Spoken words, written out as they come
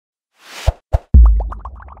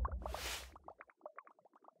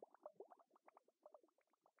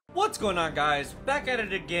What's going on, guys? Back at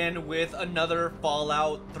it again with another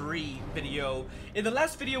Fallout 3 video. In the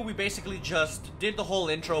last video we basically just did the whole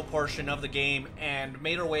intro portion of the game and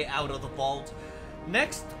made our way out of the vault.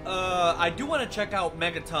 Next, I do want to check out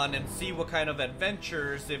Megaton and see what kind of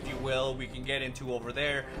adventures, if you will, we can get into over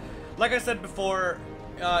there. Like I said before,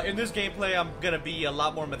 in this gameplay I'm going to be a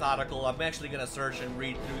lot more methodical. I'm actually going to search and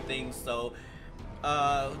read through things, so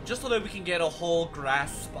just so that we can get a whole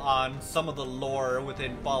grasp on some of the lore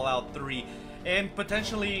within Fallout 3 and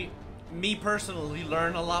potentially, me personally,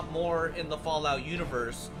 learn a lot more in the Fallout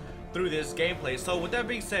universe through this gameplay. So with that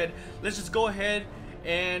being said, let's just go ahead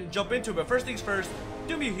and jump into it. But first things first,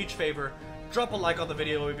 do me a huge favor, drop a like on the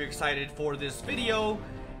video if you're excited for this video,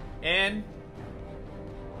 and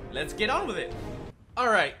let's get on with it.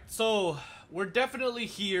 Alright, so we're definitely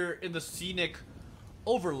here in the scenic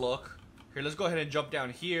overlook. Here, let's go ahead and jump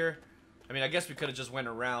down here. I mean, I guess we could have just went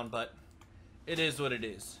around, but it is what it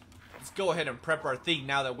is. Let's go ahead and prep our thing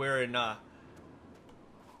now that we're in a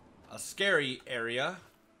scary area.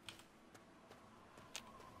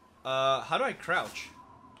 How do I crouch?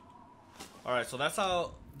 Alright, so that's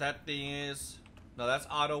how that thing is. No, that's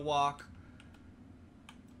auto walk.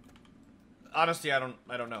 Honestly, I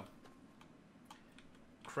don't know.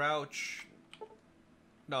 Crouch.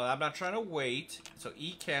 No, I'm not trying to wait. So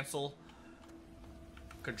E cancel.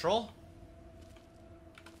 Control?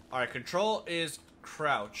 Alright, control is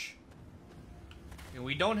crouch. And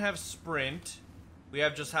we don't have sprint. We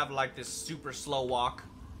just have like this super slow walk.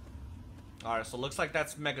 Alright, so it looks like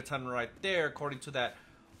that's Megaton right there, according to that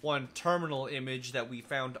one terminal image that we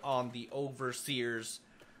found on the Overseer's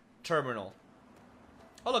terminal.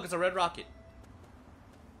 Oh look, it's a red rocket.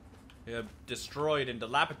 Yeah, destroyed and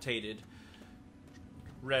dilapidated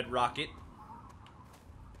red rocket.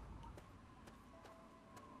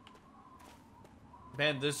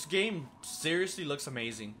 Man, this game seriously looks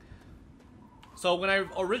amazing. So when I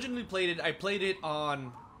originally played it, I played it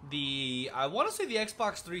on the, I want to say the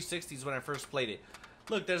Xbox 360s when I first played it.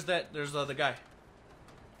 Look, there's the other guy.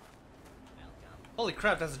 Holy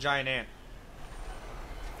crap, that's a giant ant.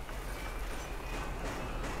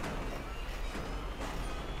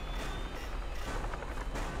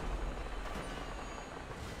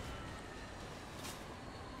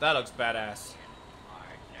 That looks badass.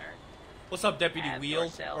 What's up, Deputy Wheel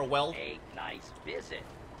or Weld? A nice visit,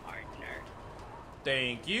 partner.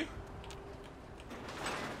 Thank you.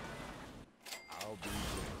 I'll be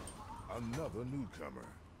another newcomer.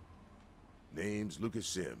 Name's Lucas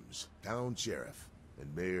Sims, town sheriff,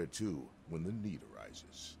 and mayor too when the need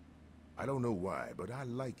arises. I don't know why, but I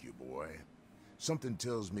like you, boy. Something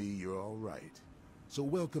tells me you're all right. So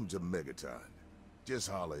welcome to Megaton. Just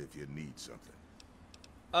holler if you need something.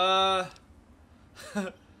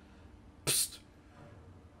 Psst.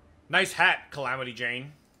 Nice hat, Calamity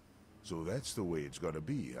Jane. So that's the way it's gonna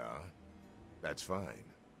be, huh? That's fine.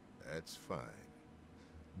 That's fine.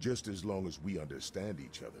 Just as long as we understand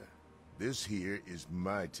each other. This here is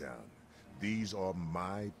my town. These are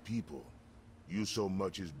my people. You so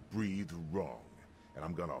much as breathe wrong, and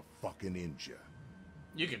I'm gonna fucking end you.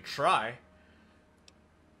 You can try.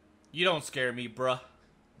 You don't scare me, bruh.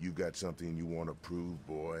 You got something you want to prove,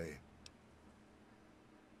 boy?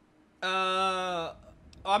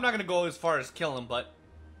 I'm not gonna go as far as kill him, but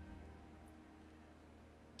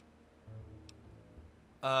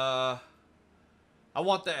I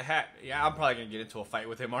want that hat. Yeah, I'm probably gonna get into a fight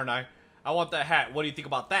with him, aren't I? I want that hat. What do you think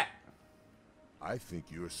about that? I think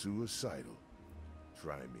you're suicidal.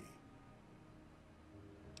 Try me.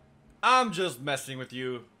 I'm just messing with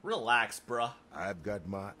you. Relax, bruh. I've got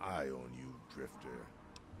my eye on you, Drifter.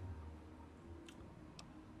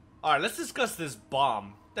 Alright, let's discuss this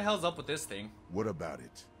bomb. What the hell's up with this thing? What about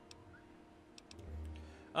it?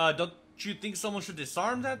 Don't you think someone should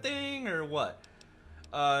disarm that thing, or what?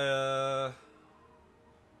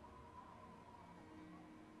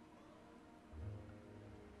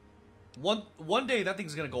 One day that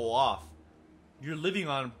thing's gonna go off. You're living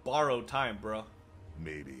on borrowed time, bro.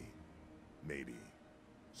 Maybe. Maybe.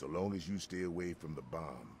 So long as you stay away from the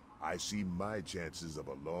bomb, I see my chances of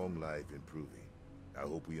a long life improving. I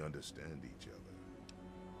hope we understand each other.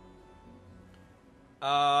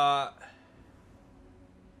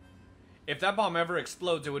 If that bomb ever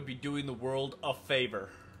explodes, it would be doing the world a favor.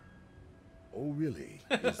 Oh, really?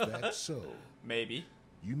 Is that so? Maybe.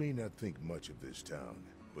 You may not think much of this town,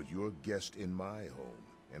 but you're a guest in my home,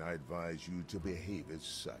 and I advise you to behave as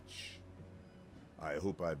such. I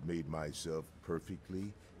hope I've made myself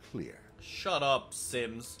perfectly clear. Shut up,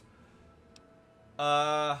 Sims.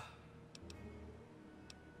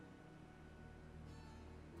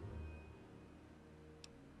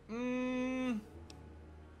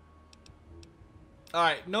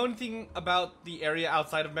 Alright, know anything about the area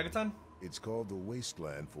outside of Megaton? It's called the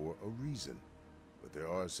Wasteland for a reason. But there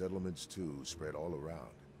are settlements too, spread all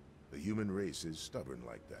around. The human race is stubborn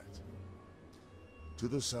like that. To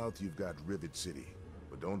the south, you've got Rivet City.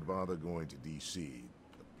 But don't bother going to D.C.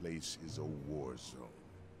 The place is a war zone.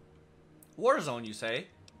 War zone, you say?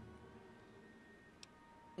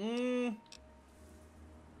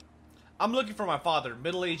 I'm looking for my father.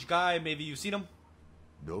 Middle-aged guy, maybe you've seen him?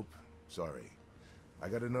 Nope. Sorry. I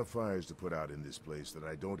got enough fires to put out in this place that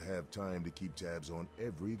I don't have time to keep tabs on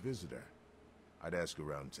every visitor. I'd ask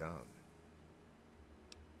around town.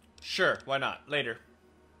 Sure, why not? Later.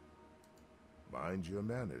 Mind your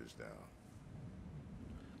manners now.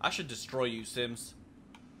 I should destroy you, Sims.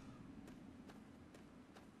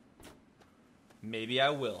 Maybe I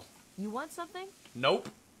will. You want something? Nope.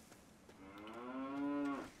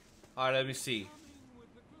 Alright, let me see.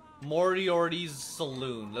 Moriarty's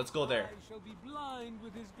Saloon. Let's go there. I shall be blind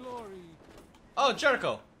with his glory. Oh,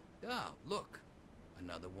 Jericho. Oh, look.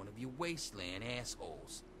 Another one of you wasteland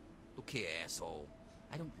assholes. Look here, asshole.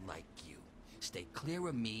 I don't like you. Stay clear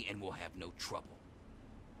of me and we'll have no trouble.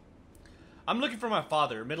 I'm looking for my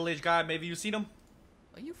father. Middle-aged guy, maybe you've seen him?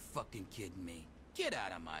 Are you fucking kidding me? Get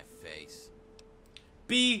out of my face.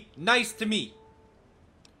 Be nice to me.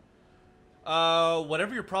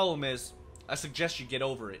 Whatever your problem is, I suggest you get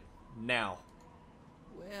over it. Now.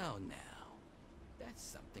 Well, now. That's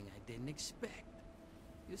something I didn't expect.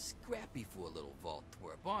 You're scrappy for a little vault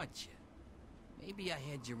twerp, aren't you? Maybe I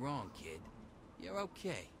had you wrong, kid. You're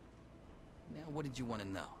okay. Now, what did you want to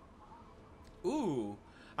know? Ooh.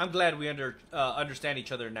 I'm glad we understand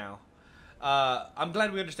each other now. I'm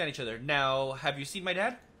glad we understand each other. Now, have you seen my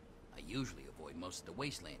dad? I usually avoid most of the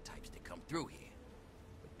wasteland types that come through here.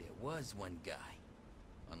 But there was one guy.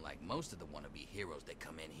 Unlike most of the wannabe heroes that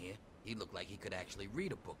come in here, he looked like he could actually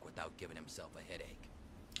read a book without giving himself a headache.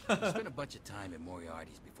 He spent a bunch of time at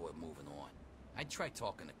Moriarty's before moving on. I tried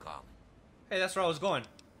talking to Colin. Hey, that's where I was going.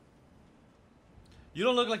 You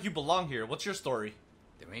don't look like you belong here. What's your story?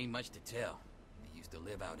 There ain't much to tell. I used to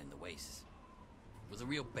live out in the wastes. Was a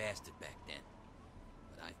real bastard back then.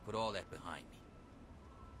 But I've put all that behind me.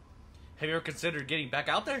 Have you ever considered getting back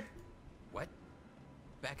out there? What?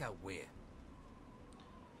 Back out where?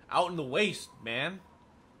 Out in the waste, man.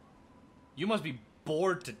 You must be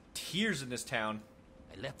bored to tears in this town.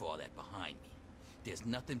 I left all that behind me. There's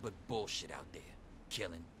nothing but bullshit out there.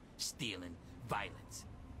 Killing, stealing, violence.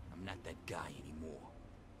 I'm not that guy anymore.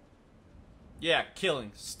 Yeah,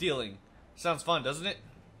 killing, stealing. Sounds fun, doesn't it?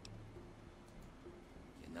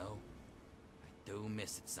 You know, I do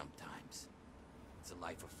miss it sometimes. It's a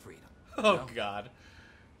life of freedom. Oh, you know? God.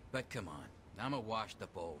 But come on, I'm a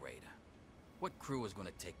washed-up old raider. What crew is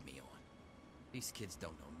gonna take me on? These kids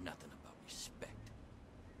don't know nothing about respect.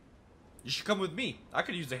 You should come with me. I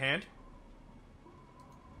could use a hand.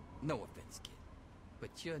 No offense, kid,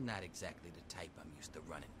 but you're not exactly the type I'm used to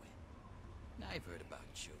running with. Now I've heard about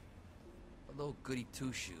you. A little goody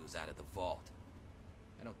two-shoes out of the vault.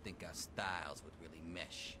 I don't think our styles would really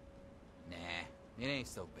mesh. Nah, it ain't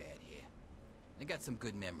so bad here. I got some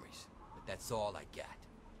good memories, but that's all I got.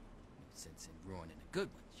 No sense in ruining the good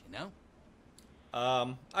ones, you know?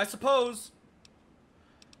 I suppose.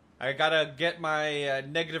 I gotta get my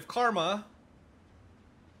negative karma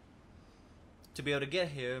to be able to get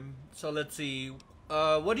him. So let's see.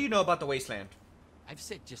 What do you know about the wasteland? I've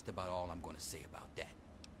said just about all I'm gonna say about that.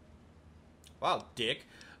 Wow, dick.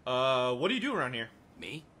 What do you do around here?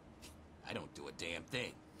 Me? I don't do a damn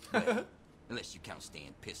thing. Well, unless you count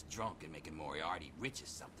staying pissed drunk and making Moriarty rich or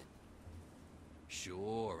something.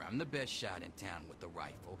 Sure, I'm the best shot in town with the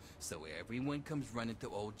rifle, so everyone comes running to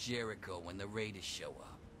old Jericho when the raiders show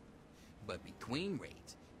up. But between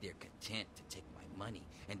raids, they're content to take my money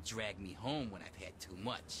and drag me home when I've had too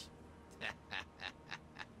much.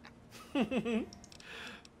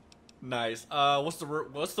 Nice. What's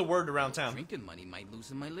the word around town? Drinking money might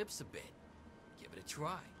loosen my lips a bit. Give it a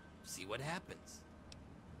try. See what happens.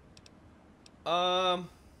 Nah,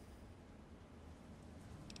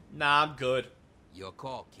 I'm good. Your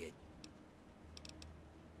call, kid.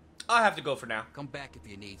 I'll have to go for now. Come back if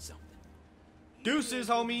you need something. Deuces,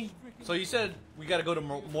 homie. So you said we gotta go to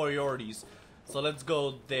Moriarty's. So let's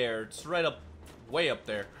go there. It's right up, way up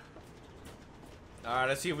there. Alright,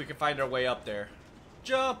 let's see if we can find our way up there.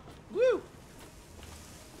 Jump! Woo!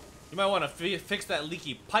 You might want to fix that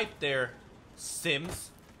leaky pipe there, Sims.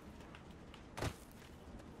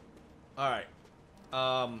 Alright.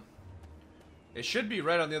 It should be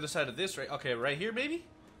right on the other side of this, right? Okay, right here, maybe?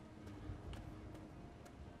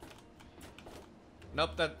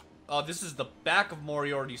 Nope, that... Oh, this is the back of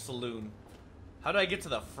Moriarty's Saloon. How do I get to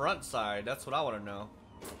the front side? That's what I want to know.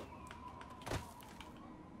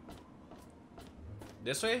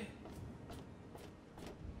 This way?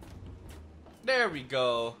 There we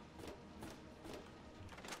go.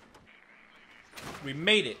 We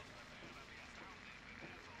made it.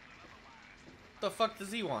 What the fuck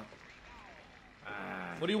does he want?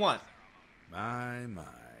 What do you want? My.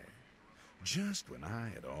 Just when I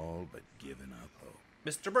had all but given up hope.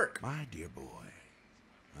 Mr. Burke. My dear boy,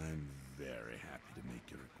 I'm very happy to make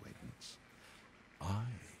your acquaintance. I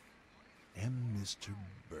am Mr.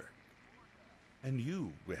 Burke. And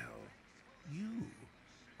you, well, you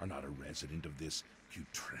are not a resident of this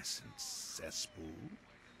putrescent cesspool.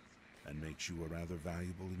 And makes you a rather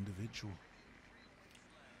valuable individual.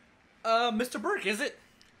 Mr. Burke, is it?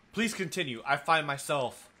 Please continue. I find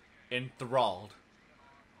myself enthralled.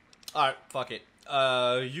 Alright, fuck it.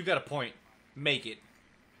 You got a point. Make it.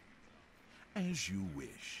 As you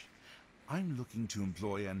wish. I'm looking to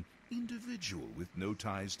employ an individual with no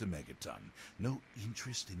ties to Megaton, no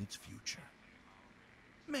interest in its future.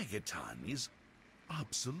 Megaton is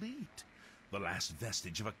obsolete, the last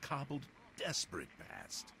vestige of a cobbled, desperate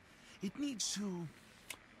past. It needs to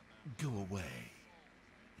go away,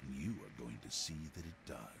 and you are going to see that it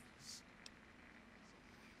does.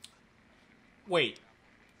 Wait.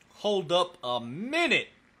 Hold up a minute.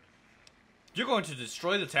 You're going to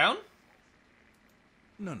destroy the town?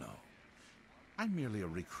 No. I'm merely a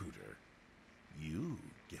recruiter. You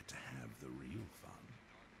get to have the real fun.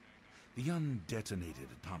 The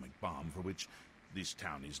undetonated atomic bomb for which this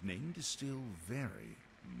town is named is still very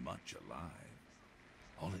much alive.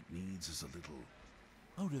 All it needs is a little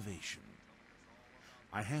motivation.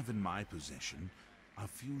 I have in my possession a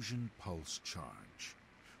fusion pulse charge.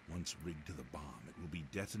 Once rigged to the bomb, it will be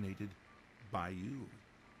detonated by you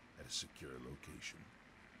at a secure location.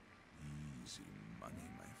 Easy money,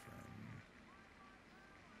 my friend.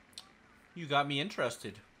 You got me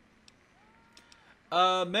interested.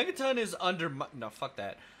 Megaton is under my... No, fuck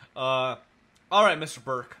that. Alright, Mr.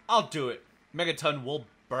 Burke. I'll do it. Megaton will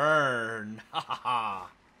burn. Ha ha ha.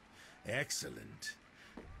 Excellent.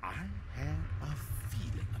 I had a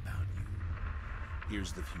feeling about you.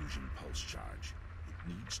 Here's the fusion pulse charge. It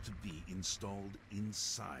needs to be installed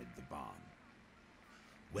inside the bomb.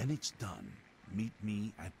 When it's done, meet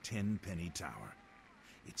me at Tenpenny Tower.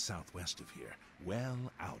 It's southwest of here, well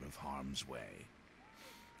out of harm's way.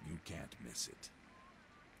 You can't miss it.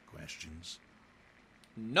 Questions?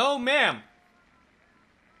 No, ma'am.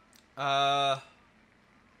 Alright,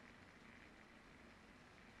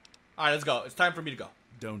 let's go. It's time for me to go.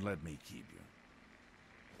 Don't let me keep you.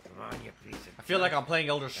 Come on, you piece of I feel like I'm playing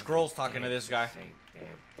Elder Scrolls talking to this guy.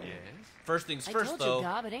 Yes. First things I first, told though. you,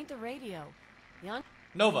 Gob, it ain't the radio. Young,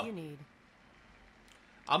 Nova. what do you need?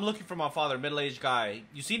 I'm looking for my father, middle-aged guy.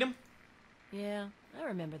 You seen him? Yeah, I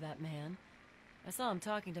remember that man. I saw him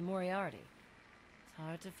talking to Moriarty. It's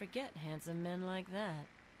hard to forget handsome men like that.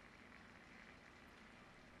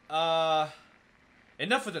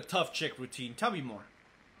 Enough with the tough chick routine. Tell me more.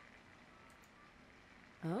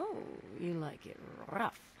 Oh, you like it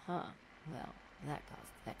rough, huh? Well, that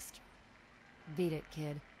costs extra. Beat it,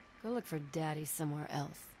 kid. Go look for Daddy somewhere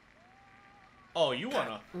else. Oh, you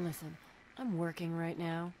wanna... Listen, I'm working right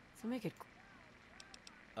now, so make it...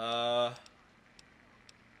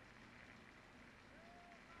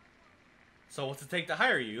 So what's it take to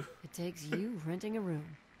hire you? It takes you renting a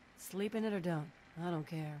room. Sleep in it or don't. I don't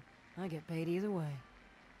care. I get paid either way.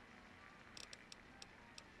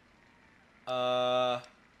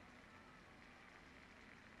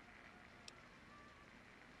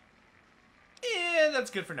 Yeah,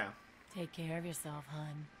 that's good for now. Take care of yourself,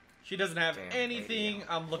 hun. She doesn't have Damn anything radio.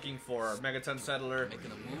 I'm looking for. Megaton Settler.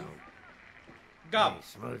 Making a move? Gob. Hey,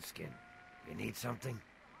 Smooth Skin. You need something?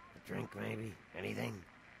 A drink, maybe? Anything?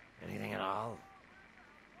 Anything at all?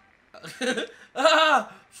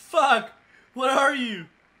 Ah! Fuck! What are you?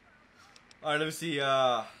 Alright, let me see,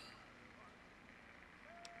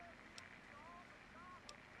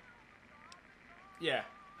 Yeah.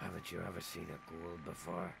 Haven't you ever seen a ghoul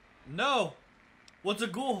before? No! What's a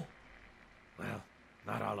ghoul? Well,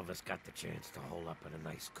 not all of us got the chance to hole up in a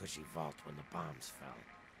nice cushy vault when the bombs fell.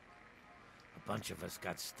 A bunch of us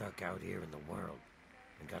got stuck out here in the world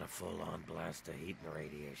and got a full-on blast of heat and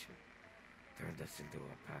radiation. Turned us into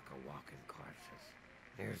a pack of walking corpses.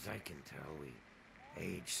 Near as I can tell, we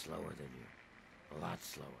aged slower than you. A lot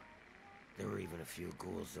slower. There were even a few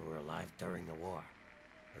ghouls that were alive during the war.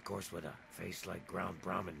 Of course, with a face like ground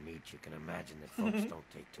Brahmin meat, you can imagine that folks don't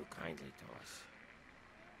take too kindly to us.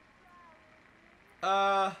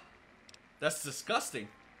 That's disgusting.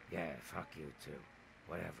 Yeah, fuck you too.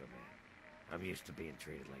 Whatever, man. I'm used to being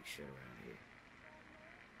treated like shit around here.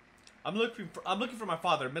 I'm looking for my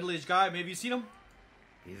father, middle-aged guy. Maybe you seen him?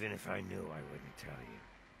 Even if I knew, I wouldn't tell you.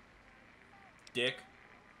 Dick.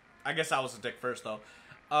 I guess I was a dick first, though.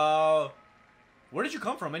 Where did you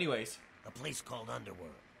come from, anyways? A place called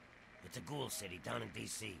Underworld. It's a ghoul city down in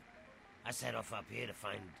D.C. I set off up here to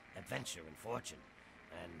find adventure and fortune.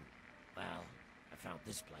 And, well, I found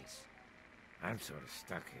this place. I'm sort of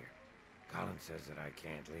stuck here. Colin says that I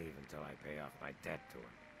can't leave until I pay off my debt to him.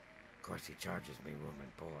 Of course, he charges me room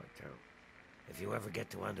and board, too. If you ever get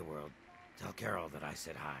to Underworld, tell Carol that I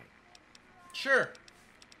said hi. Sure.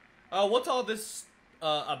 What's all this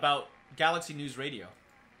about Galaxy News Radio?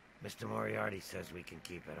 Mr. Moriarty says we can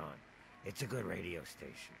keep it on. It's a good radio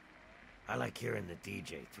station. I like hearing the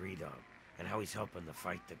DJ, Three Dog, and how he's helping to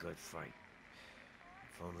fight the good fight.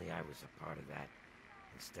 If only I was a part of that,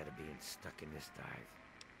 instead of being stuck in this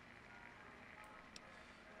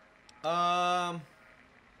dive.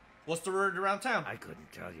 What's the word around town? I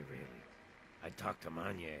couldn't tell you, really. I'd talk to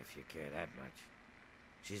Manya if you care that much.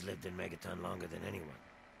 She's lived in Megaton longer than anyone.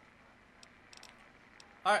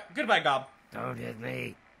 Alright, goodbye, Gob. Don't hit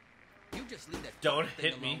me. You just leave that Don't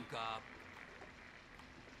thing hit me. alone, Cobb.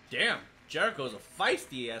 Damn, Jericho's a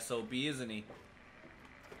feisty SOB, isn't he?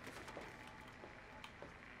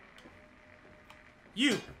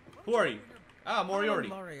 You! Who are you? Ah, Moriarty.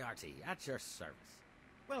 I'm Moriarty, at your service.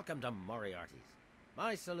 Welcome to Moriarty's.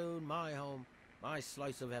 My saloon, my home, my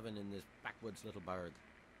slice of heaven in this backwoods little burg.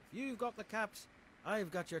 If you've got the caps,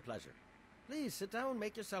 I've got your pleasure. Please sit down,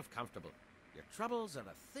 make yourself comfortable. Your troubles are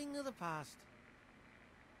a thing of the past.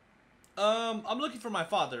 I'm looking for my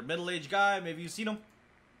father, middle-aged guy. Maybe you've seen him?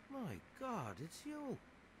 My God, it's you.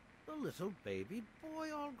 The little baby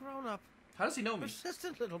boy all grown up. How does he know me?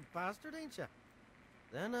 Persistent little bastard, ain't you?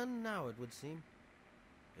 Then and now, it would seem.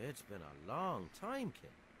 It's been a long time,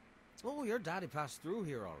 kid. Oh, your daddy passed through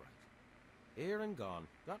here all right. Here and gone.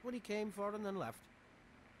 Got what he came for and then left.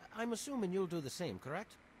 I'm assuming you'll do the same,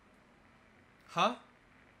 correct? Huh?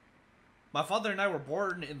 My father and I were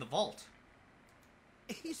born in the vault.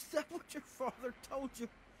 Is that what your father told you?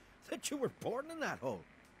 That you were born in that hole?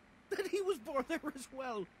 That he was born there as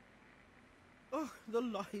well? Oh, the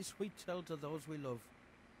lies we tell to those we love.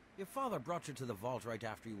 Your father brought you to the vault right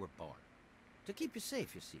after you were born. To keep you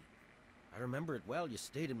safe, you see. I remember it well. You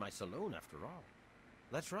stayed in my saloon after all.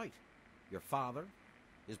 That's right. Your father,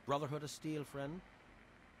 his Brotherhood of Steel friend,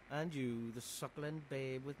 and you, the suckling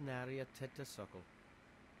babe with nary a tit to suckle.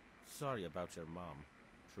 Sorry about your mom,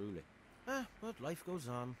 truly. But life goes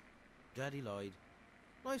on. Daddy lied.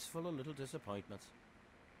 Life's full of little disappointments.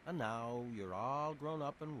 And now you're all grown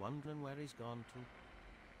up and wondering where he's gone to.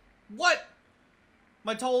 What?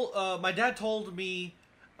 My dad told me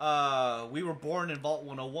we were born in Vault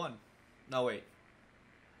 101. No, wait.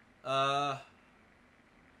 I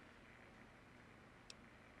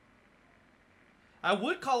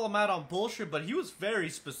would call him out on bullshit, but he was very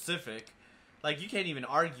specific. Like, you can't even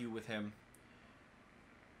argue with him.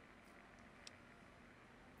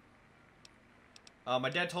 My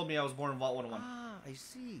dad told me I was born in Vault 101. Ah, I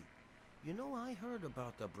see. You know, I heard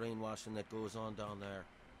about the brainwashing that goes on down there.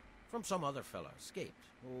 From some other fella, escaped.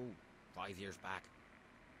 Oh, 5 years back.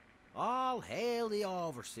 All hail the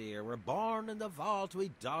overseer. We're born in the vault,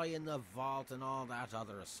 we die in the vault, and all that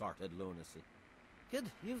other assorted lunacy. Kid,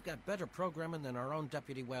 you've got better programming than our own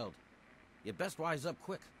Deputy Weld. You'd best wise up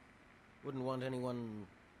quick. Wouldn't want anyone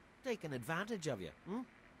taking advantage of you, hmm?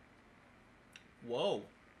 Whoa.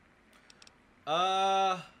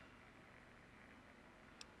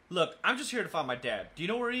 Look, I'm just here to find my dad. Do you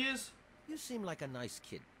know where he is? You seem like a nice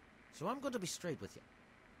kid, so I'm going to be straight with you.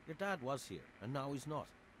 Your dad was here, and now he's not.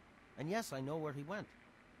 And yes, I know where he went.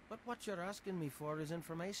 But what you're asking me for is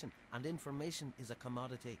information, and information is a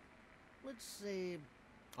commodity. Let's say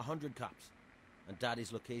 100 cops, and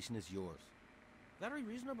Daddy's location is yours. Very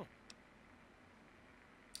reasonable.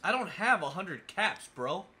 I don't have 100 caps,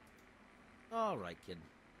 bro. All right, kid.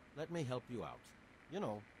 Let me help you out. You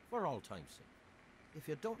know, for all time's sake. If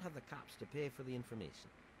you don't have the cops to pay for the information,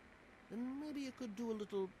 then maybe you could do a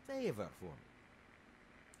little favor for me.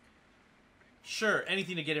 Sure,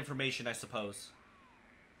 anything to get information, I suppose.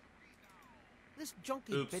 This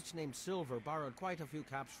junkie Oops. bitch named Silver borrowed quite a few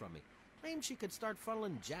caps from me. Claimed she could start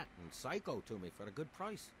funneling Jet and Psycho to me for a good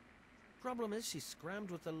price. Problem is, she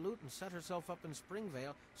scrammed with the loot and set herself up in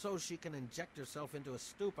Springvale so she can inject herself into a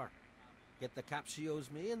stupor. Get the caps she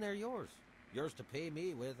owes me and they're yours. Yours to pay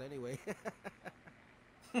me with, anyway.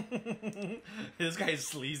 This guy's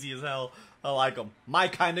sleazy as hell. I like him. My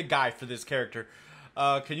kind of guy for this character.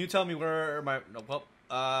 Can you tell me where my... No, well,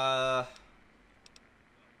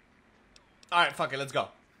 Alright, fuck it, let's go.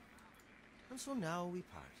 And so now we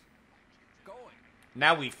part. Going.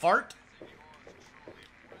 Now we fart?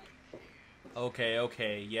 Okay,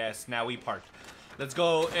 okay, yes, now we part. Let's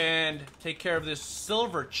go and take care of this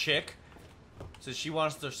silver chick, since she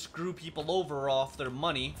wants to screw people over off their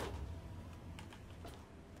money.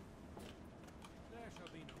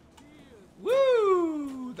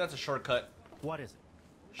 Woo! That's a shortcut. What is it?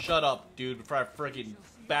 Shut up, dude, before I freaking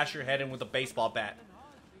bash your head in with a baseball bat.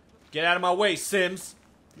 Get out of my way, Sims!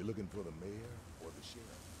 You looking for the mayor or the sheriff?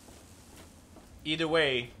 Either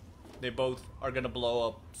way, they both are gonna blow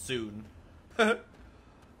up soon.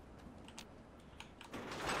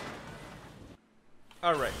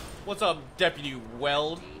 Alright, what's up, Deputy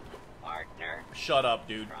Weld? Partner, Shut up,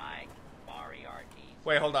 dude. try Moriarty's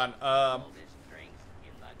Wait, hold on. oldest drinks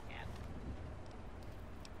in the can.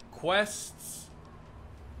 Quests.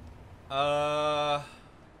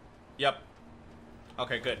 Yep.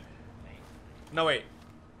 Okay, good. No, wait.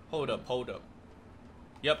 Hold up, hold up.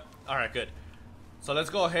 Yep. Alright, good. So let's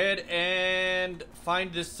go ahead and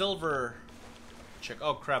find this silver chick.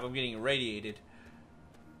 Oh crap, I'm getting irradiated.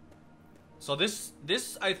 So this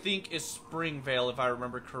I think is Springvale, if I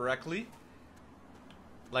remember correctly.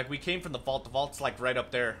 Like, we came from the vault. The vault's like right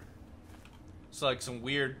up there. It's like some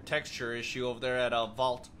weird texture issue over there at a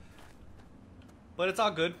vault. But it's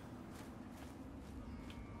all good.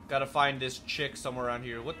 Gotta find this chick somewhere around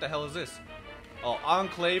here. What the hell is this? Oh,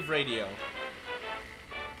 Enclave Radio.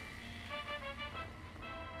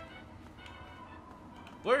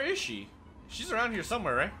 Where is she? She's around here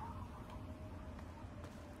somewhere, right?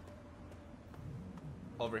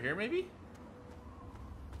 Over here, maybe?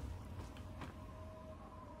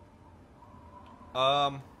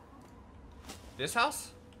 This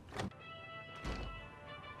house?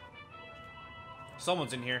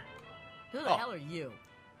 Someone's in here. Who the hell are you?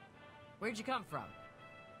 Where'd you come from?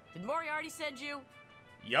 Did Moriarty send you?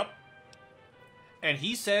 Yup. And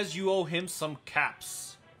he says you owe him some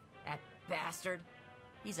caps. That bastard.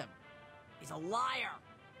 He's a liar.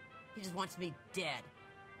 He just wants me dead.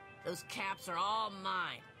 Those caps are all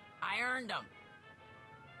mine. I earned them.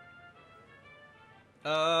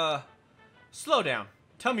 Slow down.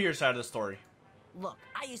 Tell me your side of the story. Look,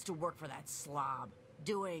 I used to work for that slob,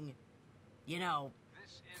 doing, you know,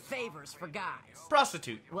 favors for guys.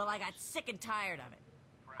 Prostitute. Well, I got sick and tired of it.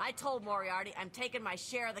 I told Moriarty I'm taking my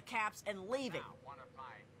share of the caps and leaving.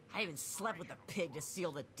 I even slept with the pig to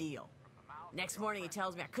seal the deal. Next morning he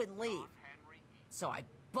tells me I couldn't leave. So I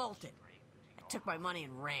bolted. I took my money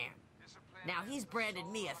and ran. Now he's branded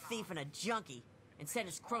me a thief and a junkie and sent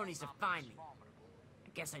his cronies to find me. I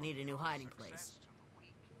guess I need a new hiding place.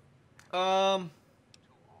 I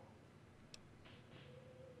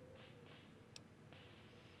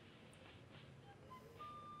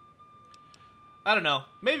don't know.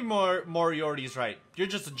 Maybe Moriarty's right. You're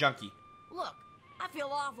just a junkie. Look, I feel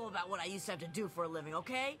awful about what I used to have to do for a living,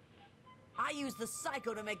 okay? I used the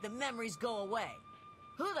psycho to make the memories go away.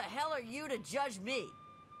 Who the hell are you to judge me?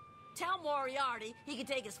 Tell Moriarty he can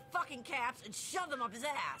take his fucking caps and shove them up his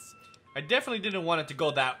ass. I definitely didn't want it to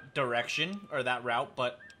go that direction, or that route,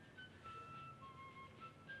 but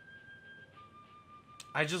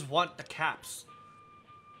I just want the caps.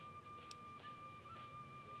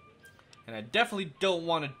 And I definitely don't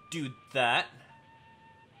want to do that.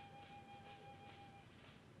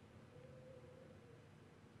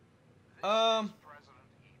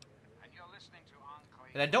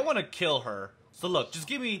 And I don't want to kill her. So look, just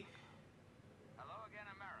give me...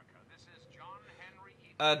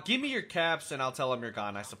 give me your caps and I'll tell them you're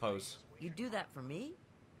gone, I suppose. You do that for me?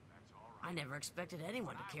 I never expected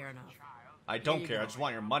anyone to care enough. I don't care, I just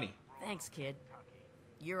want your money. Thanks, kid.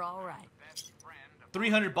 You're alright.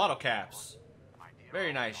 300 bottle caps.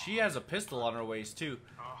 Very nice. She has a pistol on her waist, too.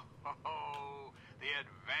 Oh, the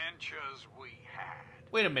adventures we had.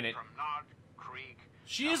 Wait a minute. From Nod Creek.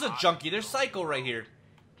 She is a junkie. There's Psycho right here.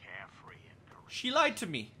 Carefree and She lied to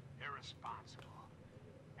me. irresponsible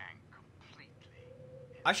and completely.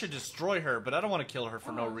 I should destroy her, but I don't want to kill her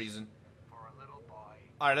for no reason. For a little boy.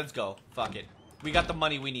 Alright, let's go. Fuck it. We got the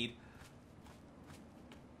money we need.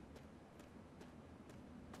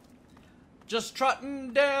 Just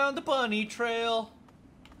trotting down the bunny trail.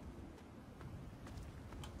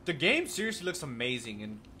 The game seriously looks amazing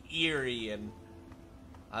and eerie, and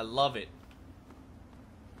I love it.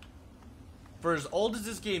 For as old as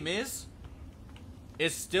this game is,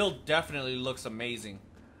 it still definitely looks amazing.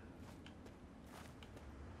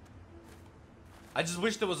 I just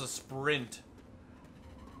wish there was a sprint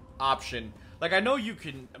option. Like, I know you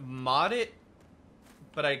can mod it,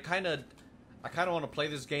 but I kind of want to play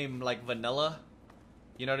this game like vanilla.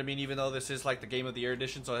 You know what I mean? Even though this is like the Game of the Year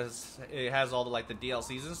edition, so it has all the like the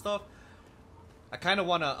DLCs and stuff. I kind of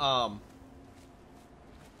want to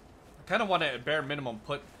kind of want to at bare minimum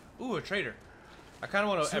put... Ooh, a trader. I kind of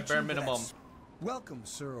want to at bare minimum... Welcome,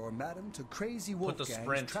 sir or madam, to Crazy Put the Wolfgang's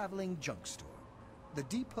sprint. traveling junk store. The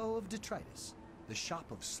depot of detritus, the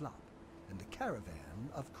shop of slop, and the caravan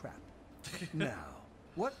of crap. Now,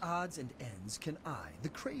 what odds and ends can I, the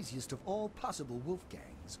craziest of all possible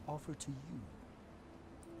Wolfgangs, offer to you?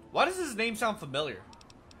 Why does his name sound familiar?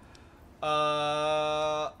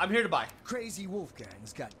 I'm here to buy. Crazy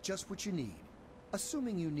Wolfgang's got just what you need.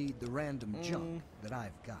 Assuming you need the random junk that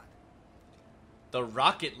I've got. The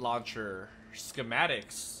rocket launcher.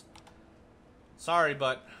 Schematics. Sorry,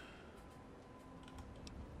 but...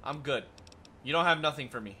 I'm good. You don't have nothing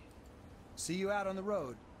for me. See you out on the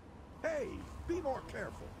road. Hey, be more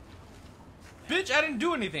careful. Bitch, I didn't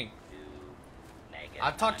do anything.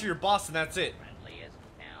 I talked to your boss and that's it.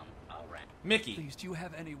 Mickey. Please, do you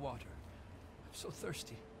have any water? I'm so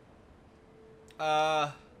thirsty.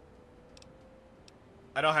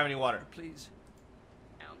 I don't have any water. Please.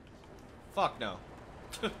 Fuck no.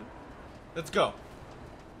 Let's go.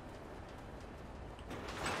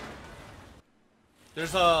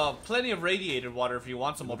 There's plenty of radiated water if you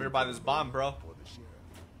want some over here by this bomb, bro.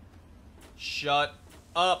 Shut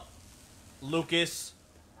up, Lucas.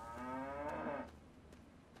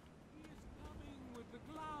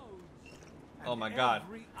 Oh my god.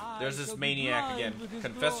 There's this maniac again.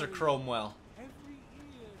 Confessor Cromwell.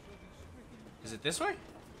 Is it this way?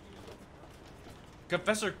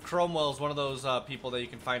 Confessor Cromwell is one of those people that you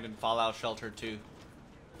can find in Fallout Shelter 2.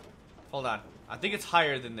 Hold on. I think it's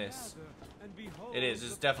higher than this. It is.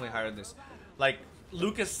 It's definitely higher than this. Like,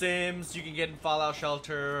 Lucas Sims, you can get in Fallout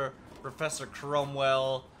Shelter. Professor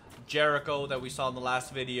Cromwell. Jericho, that we saw in the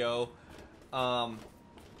last video.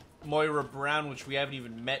 Moira Brown, which we haven't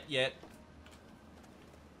even met yet.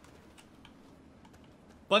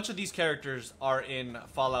 Bunch of these characters are in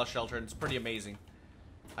Fallout Shelter, and it's pretty amazing.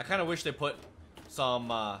 I kind of wish they put some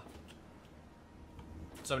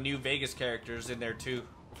New Vegas characters in there too.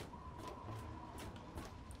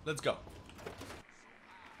 Let's go.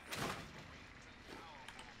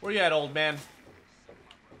 Where you at, old man?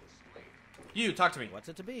 You, talk to me. What's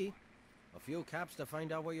it to be? A few caps to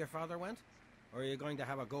find out where your father went? Or are you going to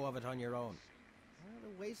have a go of it on your own? Well,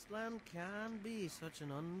 the wasteland can be such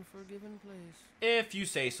an unforgiving place. If you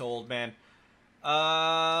say so, old man.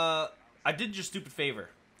 I did your stupid favor.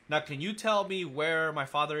 Now, can you tell me where my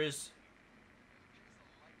father is?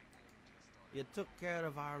 You took care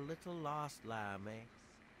of our little lost lamb, eh?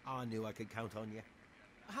 I knew I could count on you.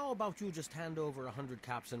 How about you just hand over 100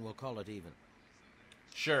 caps and we'll call it even?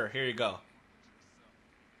 Sure, here you go.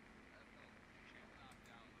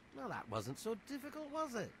 Well, that wasn't so difficult,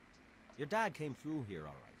 was it? Your dad came through here all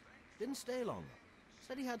right. Didn't stay long, though.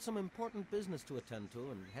 Said he had some important business to attend to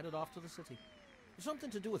and headed off to the city. Something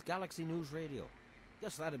to do with Galaxy News Radio.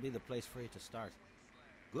 Guess that'd be the place for you to start.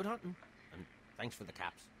 Good hunting, and thanks for the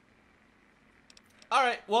caps.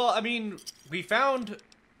 Alright, well, I mean, we found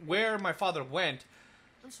where my father went.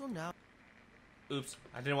 And so now... Oops,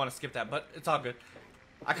 I didn't want to skip that, but it's all good.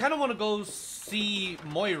 I kind of want to go see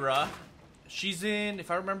Moira. She's in,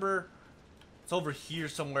 if I remember, it's over here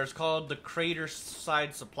somewhere. It's called the Crater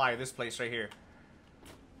Side Supply, this place right here.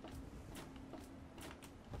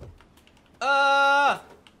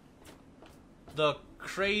 The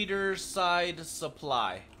Crater Side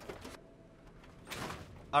Supply.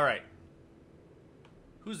 Alright.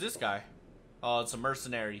 Who's this guy? Oh, it's a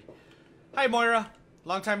mercenary. Hi, Moira.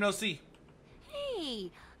 Long time no see.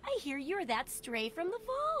 Hey, I hear you're that stray from the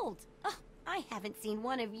vault. Oh, I haven't seen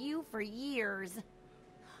one of you for years.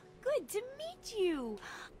 Good to meet you.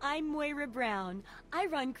 I'm Moira Brown. I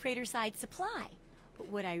run Craterside Supply. But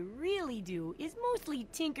what I really do is mostly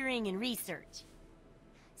tinkering and research.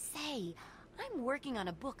 Say, I'm working on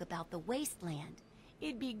a book about the wasteland.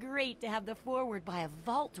 It'd be great to have the foreword by a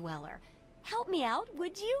vault dweller. Help me out,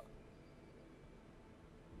 would you?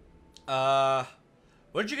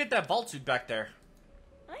 Where'd you get that vault suit back there?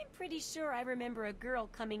 I'm pretty sure I remember a girl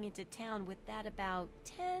coming into town with that about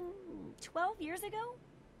 10, 12 years ago.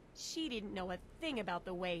 She didn't know a thing about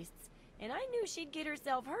the wastes, and I knew she'd get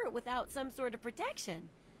herself hurt without some sort of protection.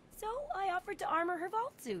 So I offered to armor her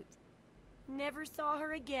vault suit. Never saw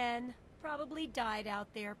her again. Probably died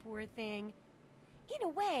out there, poor thing. In a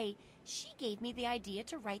way, she gave me the idea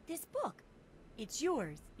to write this book. It's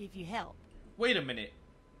yours, if you help. Wait a minute.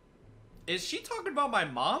 Is she talking about my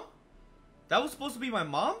mom? That was supposed to be my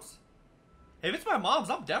mom's? If it's my mom's,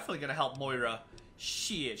 I'm definitely gonna help Moira.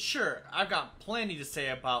 Shit, sure, I've got plenty to say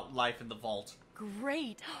about life in the vault.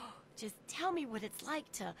 Great. Just tell me what it's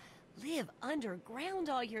like to live underground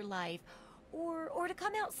all your life, or to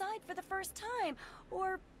come outside for the first time,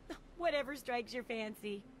 or whatever strikes your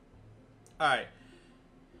fancy. Alright.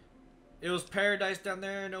 It was paradise down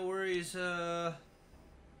there, no worries. Well,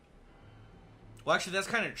 actually, that's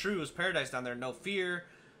kind of true. It was paradise down there, no fear.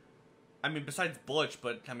 I mean, besides Butch,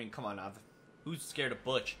 but, I mean, come on now. Who's scared of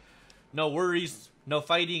Butch? No worries, no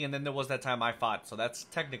fighting, and then there was that time I fought, so that's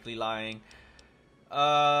technically lying.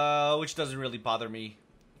 Which doesn't really bother me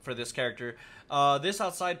for this character. This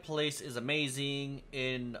outside place is amazing.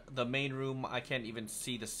 In the main room, I can't even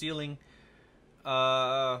see the ceiling.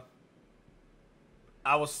 I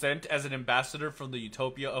was sent as an ambassador from the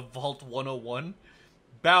utopia of Vault 101.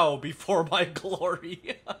 Bow before my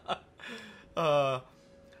glory.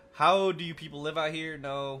 How do you people live out here?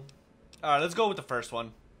 No. Alright, let's go with the first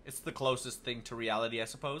one. It's the closest thing to reality, I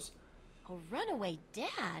suppose. A runaway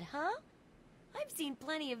dad, huh? I've seen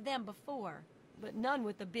plenty of them before, but none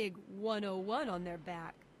with the big 101 on their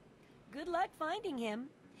back. Good luck finding him.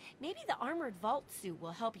 Maybe the armored vault suit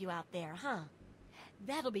will help you out there, huh?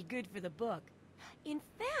 That'll be good for the book. In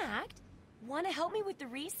fact, want to help me with the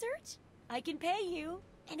research? I can pay you,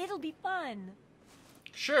 and it'll be fun.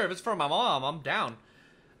 Sure, if it's for my mom, I'm down.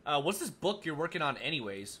 What's this book you're working on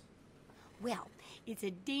anyways? Well, it's a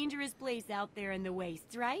dangerous place out there in the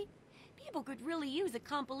wastes, right? People could really use a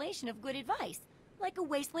compilation of good advice, like a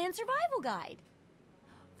wasteland survival guide.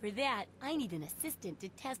 For that, I need an assistant to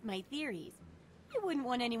test my theories. I wouldn't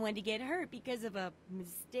want anyone to get hurt because of a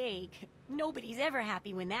mistake. Nobody's ever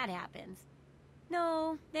happy when that happens.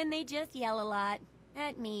 No, then they just yell a lot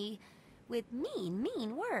at me with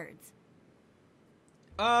mean words.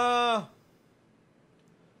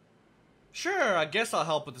 Sure, I guess I'll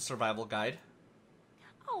help with the survival guide.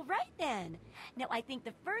 All right then. Now I think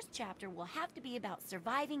the first chapter will have to be about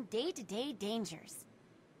surviving day-to-day dangers.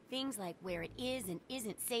 Things like where it is and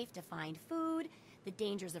isn't safe to find food, the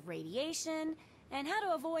dangers of radiation, and how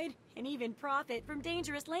to avoid and even profit from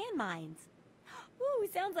dangerous landmines. Ooh,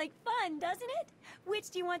 sounds like fun, doesn't it?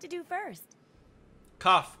 Which do you want to do first?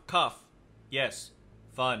 Cough. Yes,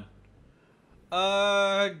 fun.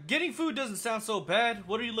 Getting food doesn't sound so bad.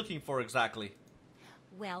 What are you looking for exactly?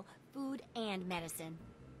 Well, food and medicine.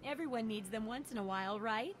 Everyone needs them once in a while,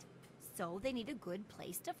 right? So they need a good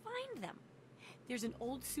place to find them. There's an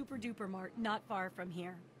old super-duper mart not far from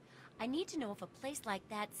here. I need to know if a place like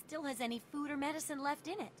that still has any food or medicine left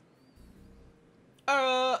in it.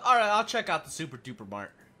 Alright, I'll check out the super-duper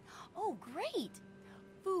mart. Oh, great!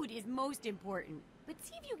 Food is most important, but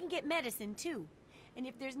see if you can get medicine, too. And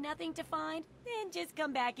if there's nothing to find, then just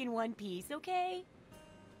come back in one piece, okay?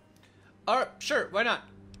 Alright, sure, why not?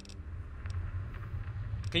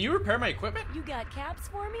 Can you repair my equipment? You got caps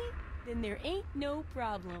for me? Then there ain't no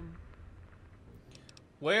problem.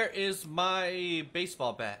 Where is my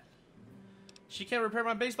baseball bat? She can't repair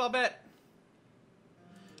my baseball bat?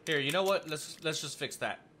 Here, you know what? Let's just fix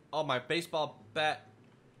that. Oh, my baseball bat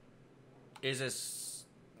is as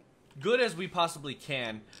good as we possibly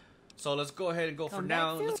can. So let's go ahead and go for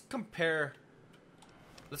now. Let's compare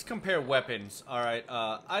weapons. Alright,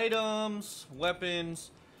 items, weapons.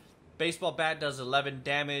 Baseball bat does 11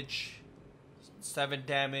 damage. 7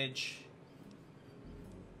 damage.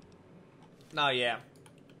 Nah, yeah.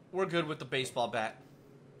 We're good with the baseball bat.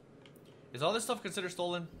 Is all this stuff considered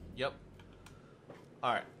stolen? Yep.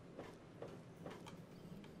 Alright.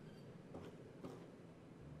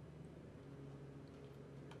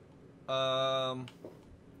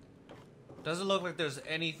 Doesn't look like there's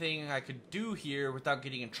anything I could do here without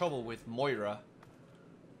getting in trouble with MOIRA.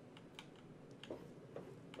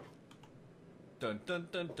 Dun dun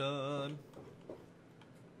dun dun.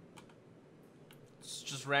 It's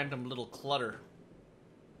just random little clutter.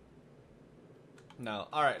 No.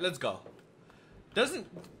 Alright, let's go. Isn't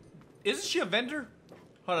she a vendor?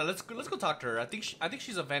 Hold on, let's go talk to her. I think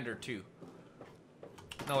she's a vendor too.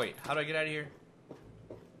 No wait, how do I get out of here?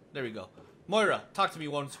 There we go. MOIRA, talk to me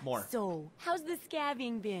once more. So, how's the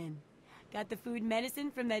scabbing been? Got the food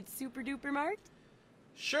medicine from that super duper mart?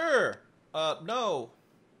 Sure. No.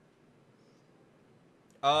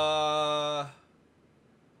 I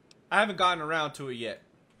haven't gotten around to it yet.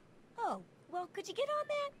 Oh, well, could you get on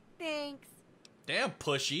that? Thanks. Damn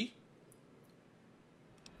pushy.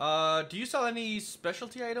 Do you sell any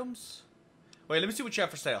specialty items? Wait, let me see what you have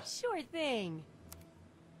for sale. Sure thing.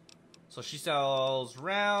 So she sells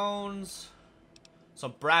rounds,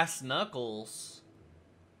 some brass knuckles,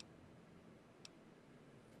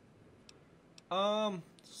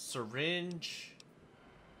 syringe.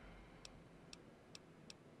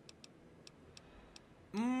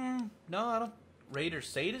 No, I don't. Raider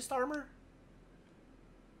Sadist armor?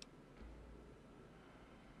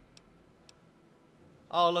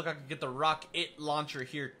 Oh, look, I can get the rocket launcher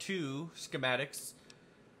here too. Schematics.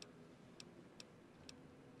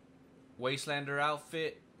 Wastelander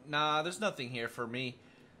outfit. Nah, there's nothing here for me.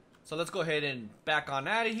 So let's go ahead and back on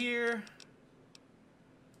out of here.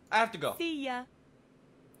 I have to go. See ya.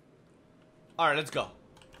 Alright, let's go.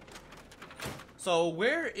 So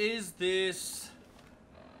where is this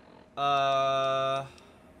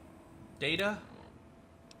data?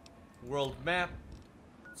 World map.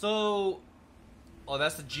 So oh,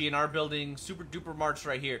 that's the GNR building. Super duper marts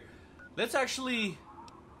right here. Let's actually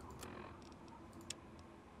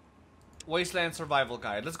Wasteland Survival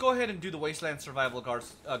Guide. Let's go ahead and do the Wasteland Survival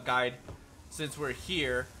Guide since we're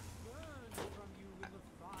here.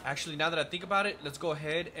 Actually, now that I think about it, let's go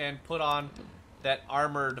ahead and put on that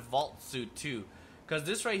armored vault suit too. Because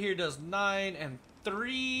this right here does 9 and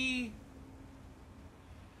 3.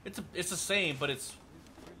 It's the same, but it's...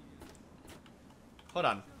 Hold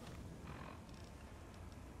on.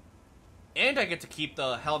 And I get to keep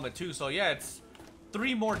the helmet too, so yeah, it's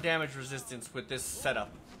 3 more damage resistance with this setup.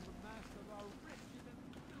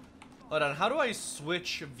 Hold on, how do I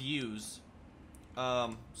switch views?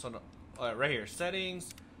 So no, right here,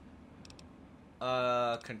 settings,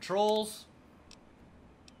 controls,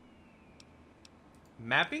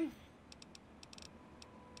 mapping.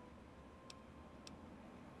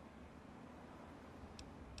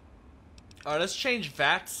 All right, let's change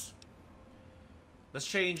VATS. Let's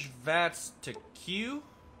change VATS to Q.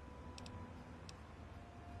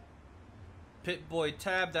 Pit-Boy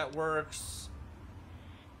tab, that works.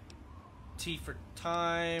 T for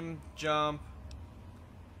time, jump.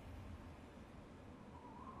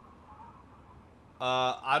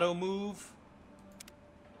 Auto move.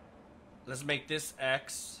 Let's make this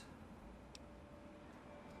X.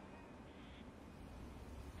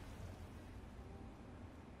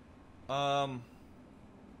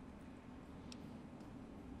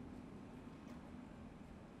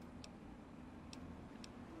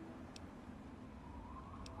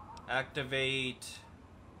 Activate.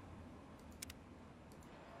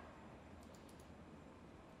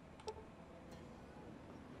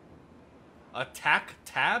 Attack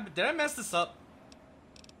tab? Did I mess this up?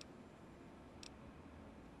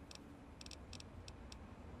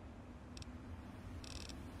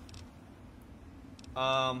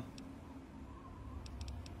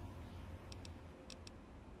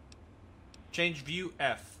 Change view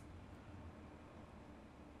F.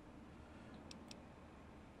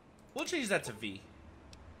 We'll change that to V.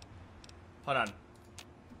 Hold on.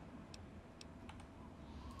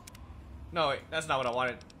 No, wait, that's not what I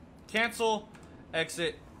wanted. Cancel,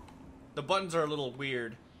 exit. The buttons are a little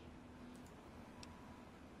weird.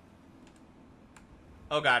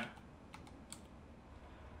 Oh god.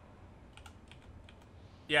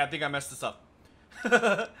 Yeah, I think I messed this up.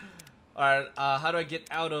 Alright, how do I get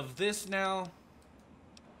out of this now?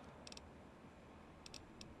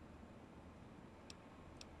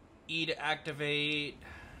 E to activate.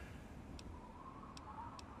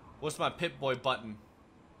 What's my Pip-Boy button?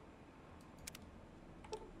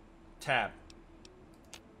 Tab.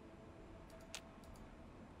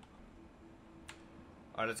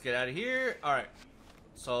 Alright, let's get out of here. Alright.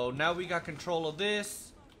 So now we got control of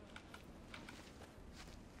this.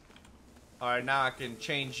 Alright, now I can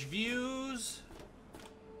change views.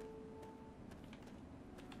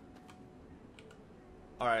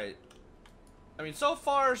 Alright. I mean, so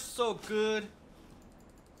far, so good.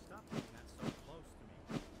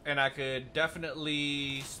 And I could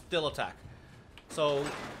definitely still attack. So,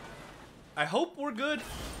 I hope we're good.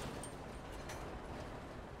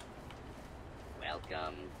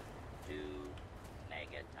 Welcome to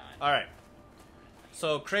Megaton. Alright.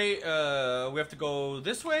 So, we have to go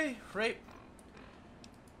this way, right?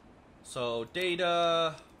 So,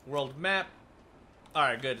 data, world map.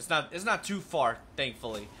 Alright, good. It's not too far,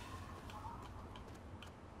 thankfully.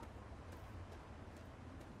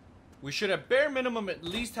 We should at bare minimum at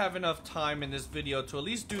least have enough time in this video to at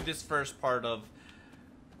least do this first part of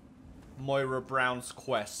Moira Brown's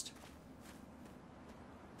quest.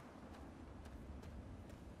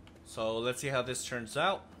 So let's see how this turns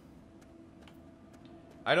out.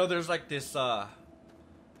 I know there's like this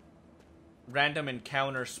random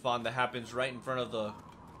encounter spawn that happens right in front of the...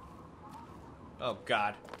 Oh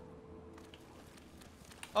god.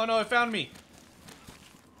 Oh no, it found me.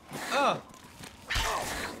 Oh.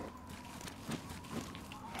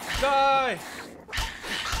 Die!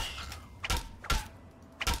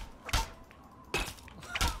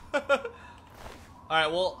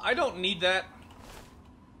 Alright, well, I don't need that.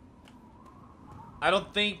 I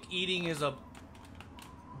don't think eating is a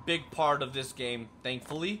big part of this game,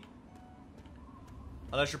 thankfully.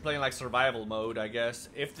 Unless you're playing like survival mode, I guess.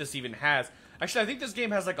 If this even has. Actually, I think this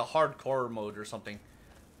game has like a hardcore mode or something.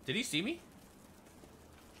 Did he see me?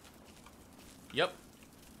 Yep.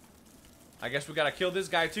 I guess we gotta kill this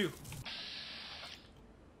guy too.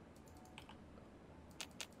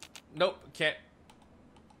 Nope, can't.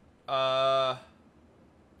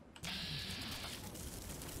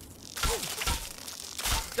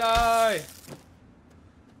 Die!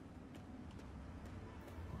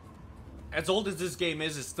 As old as this game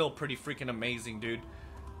is, it's still pretty freaking amazing, dude.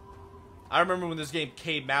 I remember when this game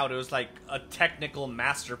came out, it was like a technical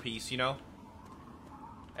masterpiece, you know?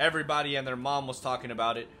 Everybody and their mom was talking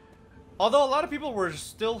about it. Although a lot of people were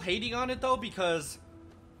still hating on it, though, because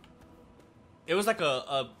it was like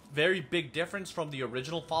a very big difference from the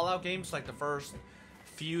original Fallout games, like the first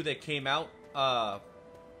few that came out.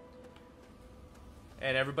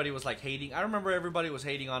 And everybody was like hating. I remember everybody was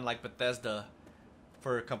hating on like Bethesda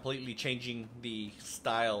for completely changing the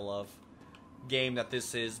style of game that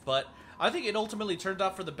this is. But I think it ultimately turned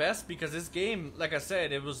out for the best, because this game, like I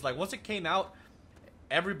said, it was like once it came out,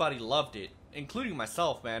 everybody loved it, including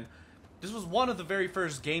myself, man. This was one of the very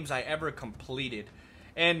first games I ever completed.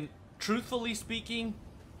 And truthfully speaking,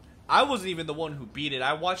 I wasn't even the one who beat it.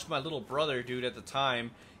 I watched my little brother, dude, at the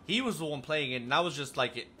time. He was the one playing it, and I was just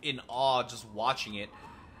like in awe just watching it.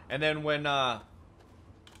 And then when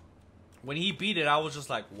he beat it, I was just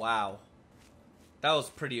like, wow. That's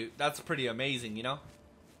pretty amazing, you know?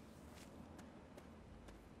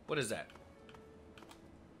 What is that?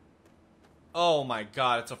 Oh my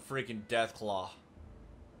god, it's a freaking Deathclaw.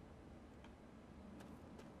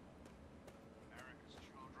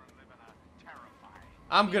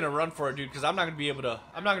 I'm gonna run for it, dude, because I'm not gonna be able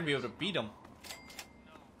to beat him.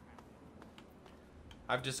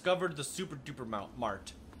 I've discovered the super duper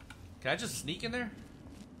mart. Can I just sneak in there?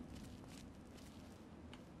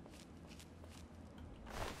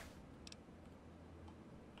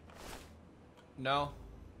 No.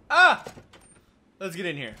 Ah! Let's get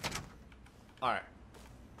in here. Alright.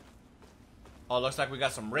 Oh, looks like we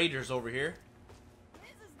got some raiders over here.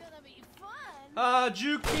 This is gonna be fun.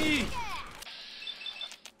 Juki!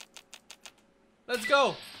 Let's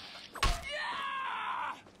go!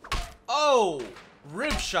 Oh!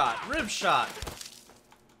 Rib shot! Rib shot!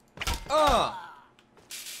 Oh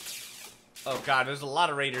god, there's a lot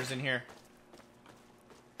of raiders in here.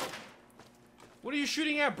 What are you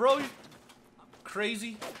shooting at, bro? You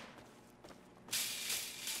crazy?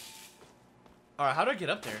 Alright, how do I get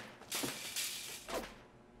up there?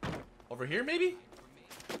 Over here, maybe?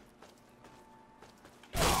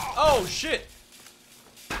 Oh, shit!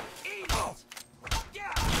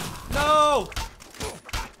 No!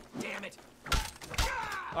 Damn it!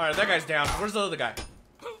 Alright, that guy's down. Where's the other guy?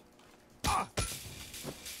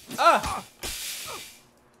 Ah!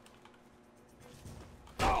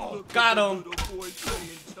 Got him!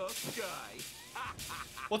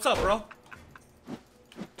 What's up, bro?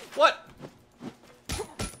 What?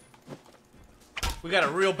 We got a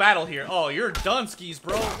real battle here. Oh, you're done, skis,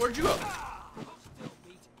 bro. Where'd you go?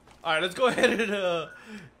 Alright, let's go ahead and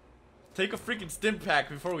take a freaking stim pack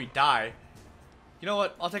before we die. You know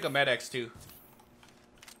what? I'll take a Med-X too.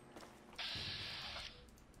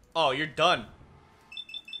 Oh, you're done.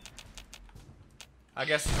 I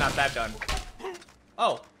guess he's not that done.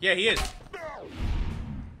 Oh, yeah, he is.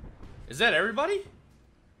 Is that everybody?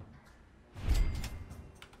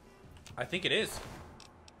 I think it is.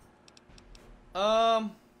 I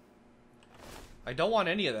don't want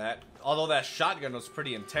any of that. Although that shotgun was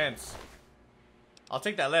pretty intense. I'll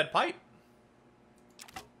take that lead pipe.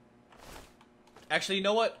 Actually, you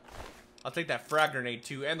know what? I'll take that frag grenade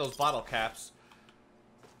too, and those bottle caps.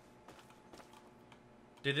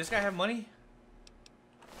 Did this guy have money?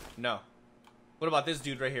 No. What about this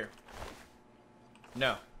dude right here?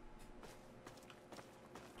 No.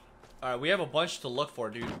 Alright, we have a bunch to look for,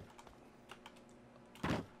 dude.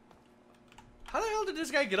 How the hell did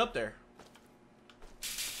this guy get up there?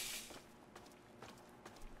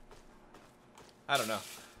 I don't know.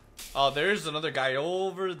 Oh, there's another guy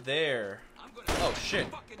over there. Oh, shit.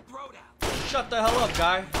 Shut the hell up,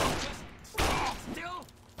 guy.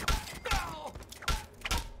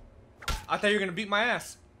 I thought you were gonna beat my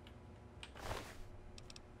ass.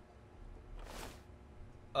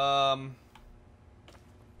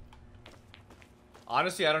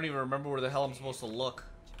 Honestly, I don't even remember where the hell I'm supposed to look.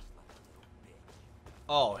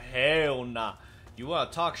 Oh, hell nah. You wanna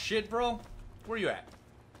talk shit, bro? Where you at?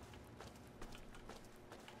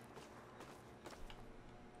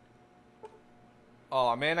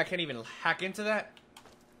 Oh, man, I can't even hack into that.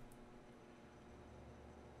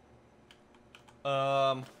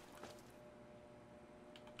 I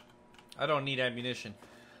don't need ammunition.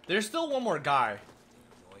 There's still one more guy.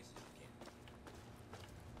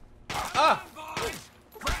 Ah!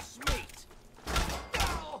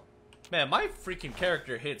 Man, my freaking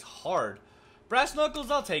character hits hard. Brass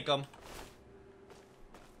knuckles, I'll take them.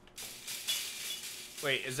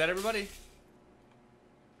 Wait, is that everybody?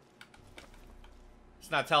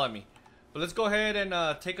 It's not telling me. But let's go ahead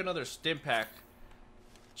and take another stim pack.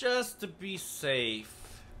 Just to be safe.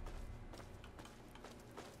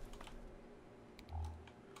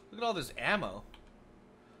 Look at all this ammo.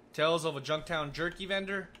 Tales of a Junktown jerky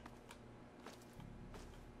vendor.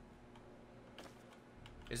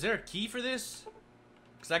 Is there a key for this?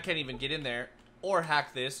 Because I can't even get in there or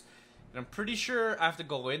hack this. And I'm pretty sure I have to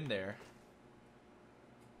go in there.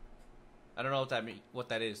 I don't know what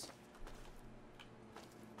that is.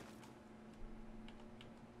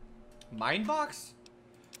 Mine box?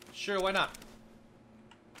 Sure, why not?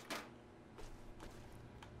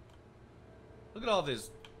 Look at all this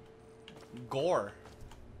gore.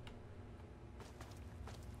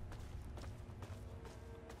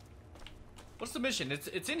 What's the mission?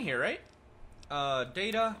 It's in here, right?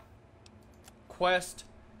 Data, quest,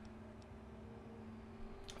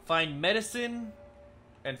 find medicine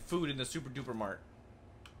and food in the Super Duper Mart.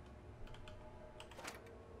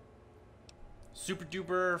 Super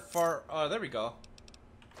Duper there we go.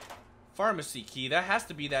 Pharmacy key. That has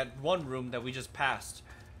to be that one room that we just passed.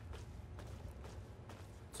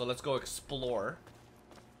 So let's go explore.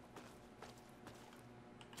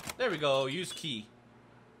 There we go. Use key.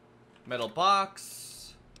 Metal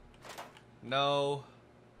box. No.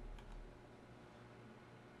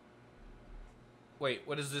 Wait,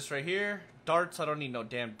 what is this right here? Darts? I don't need no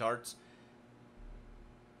damn darts.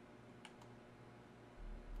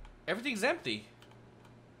 Everything's empty.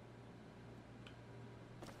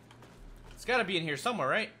 It's gotta be in here somewhere,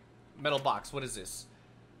 right? Metal box. What is this?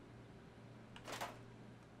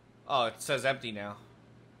 Oh, it says empty now.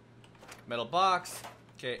 Metal box.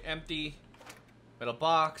 Okay, empty. Metal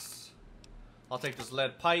box. I'll take this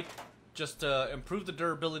lead pipe just to improve the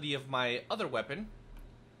durability of my other weapon.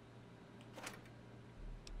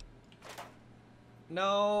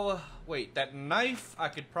 No, wait, that knife I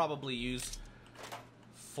could probably use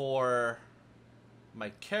for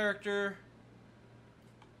my character.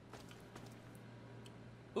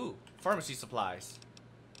 Ooh, pharmacy supplies.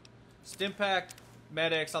 Stimpack,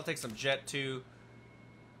 medics, I'll take some jet too.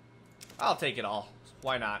 I'll take it all.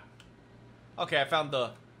 Why not? Okay, I found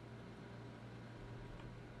the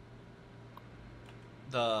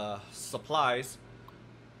supplies.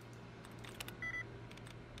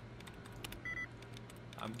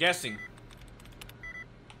 I'm guessing.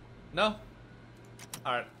 No?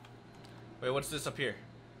 Alright. Wait, what's this up here?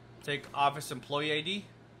 Take office employee ID.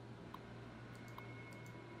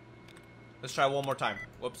 Let's try one more time.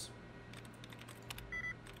 Whoops.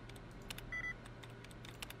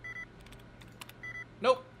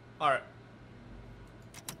 Nope. Alright.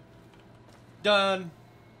 Done.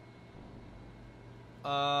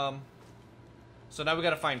 So now we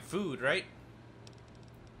gotta find food, right?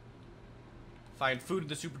 Find food in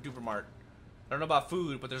the Super Duper Mart. I don't know about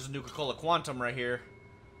food, but there's a Nuka-Cola Quantum right here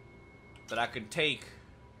that I can take.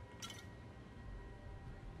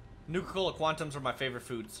 Nuka-Cola Quantums are my favorite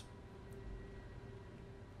foods.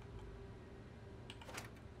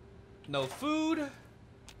 No food.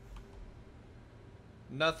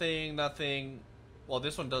 Nothing, nothing. Well,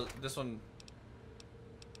 this one does. This one.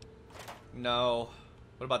 No.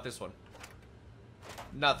 What about this one?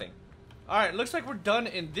 Nothing. Alright, looks like we're done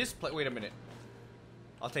in this place. Wait a minute.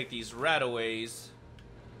 I'll take these rataways.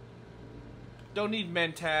 Don't need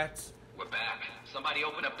mentats. We're back. Somebody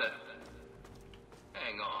open up the...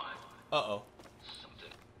 Hang on. Uh-oh.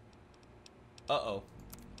 Something. Uh-oh.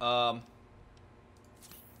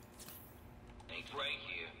 Ain't right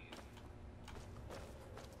here.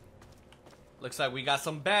 Looks like we got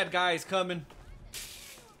some bad guys coming.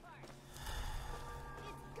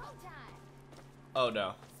 Oh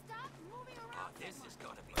no. Oh, this is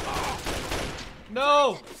gonna be...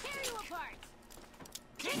 No!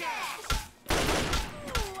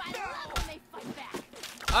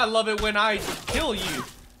 I love it when I kill you.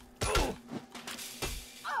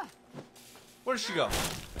 Where did she go?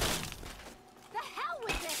 The hell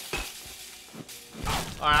with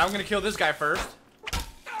it! Alright, I'm gonna kill this guy first.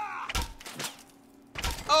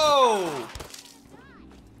 Oh!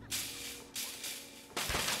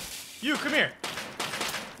 You, come here.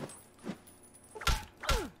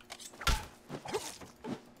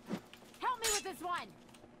 Help me with this one!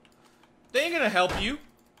 They ain't gonna help you.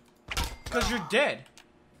 Because you're dead.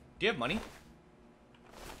 Do you have money?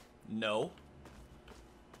 No.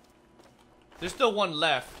 There's still one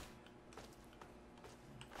left.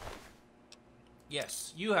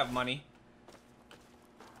 Yes, you have money.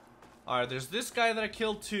 Alright, there's this guy that I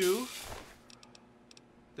killed too.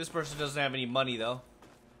 This person doesn't have any money, though.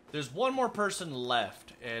 There's one more person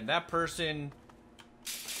left, and that person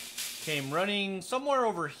came running somewhere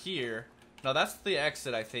over here. No, that's the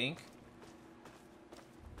exit, I think.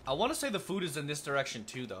 I want to say the food is in this direction,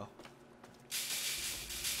 too, though.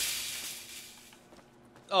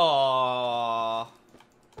 Aww.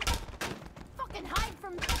 Fucking hide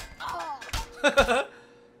from... Oh.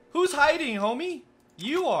 Who's hiding, homie?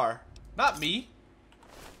 You are. Not me.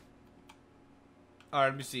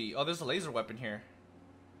 Alright, let me see. Oh, there's a laser weapon here.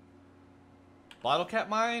 Bottle cap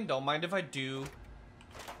mine? Don't mind if I do.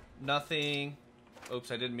 Nothing. Oops,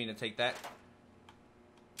 I didn't mean to take that.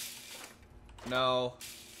 No.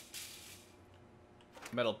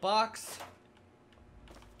 Metal box.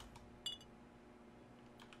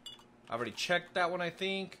 I already checked that one, I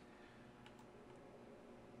think.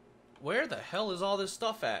 Where the hell is all this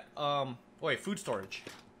stuff at? Wait, food storage.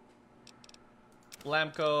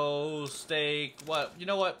 Blamco, steak, what? You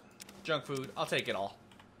know what? Junk food. I'll take it all.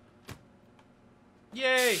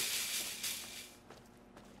 Yay!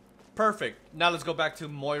 Perfect. Now let's go back to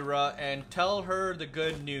Moira and tell her the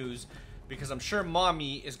good news, because I'm sure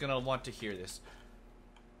Mommy is gonna want to hear this.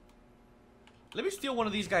 Let me steal one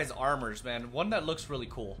of these guys' armors, man. One that looks really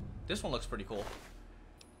cool. This one looks pretty cool.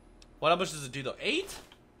 How much does it do, though? 8?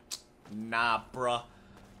 Nah, bruh.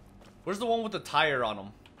 Where's the one with the tire on him?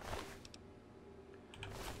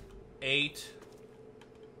 8.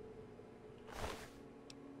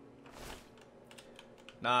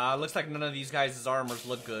 Nah, looks like none of these guys' armors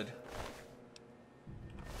look good.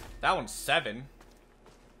 That one's 7.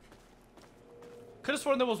 Could have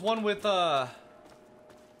sworn there was one with, a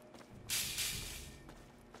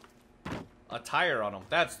tire on him.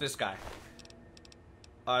 That's this guy.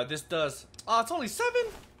 This does... Oh, it's only 7?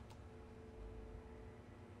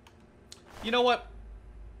 You know what?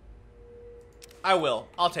 I will.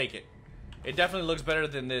 I'll take it. It definitely looks better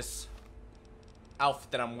than this outfit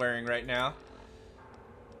that I'm wearing right now.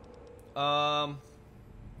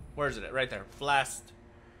 Where is it? Right there. Blast.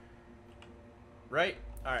 Right?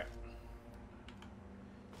 Alright.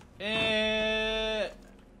 And...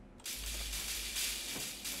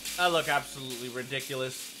 I look absolutely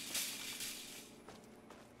ridiculous.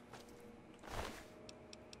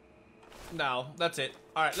 No, that's it.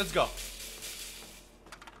 Alright, let's go.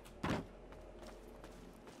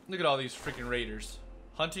 Look at all these freaking raiders.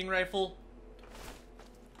 Hunting rifle?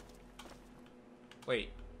 Wait.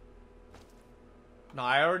 No,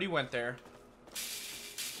 I already went there.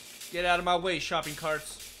 Get out of my way, shopping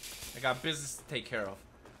carts. I got business to take care of.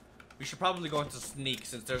 We should probably go into sneak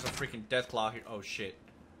since there's a freaking deathclaw here. Oh, shit.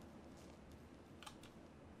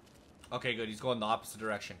 Okay, good. He's going the opposite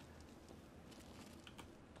direction.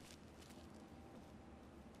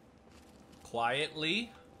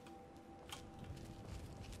 Quietly.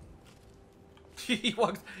 He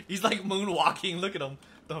walks. He's like moonwalking. Look at him.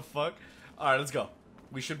 The fuck? Alright, let's go.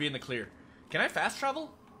 We should be in the clear. Can I fast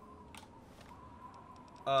travel?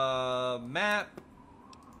 Map.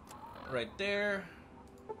 Right there.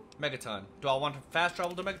 Megaton. Do I want to fast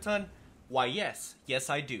travel to Megaton? Why, yes. Yes,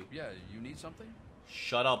 I do. Yeah, you need something?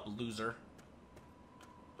 Shut up, loser.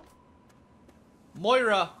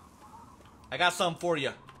 Moira! I got something for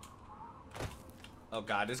you. Oh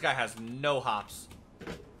god, this guy has no hops.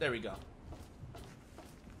 There we go.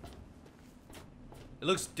 It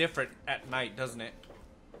looks different at night, doesn't it?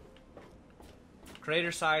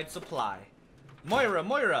 Crater side supply. Moira,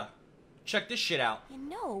 Moira! Check this shit out. You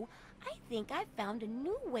know, I think I found a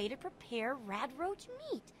new way to prepare radroach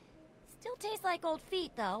meat. Still tastes like old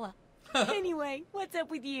feet, though. Anyway, what's up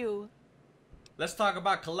with you? Let's talk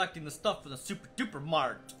about collecting the stuff from the Super Duper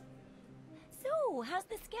Mart. So, how's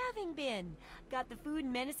the scavenging been? Got the food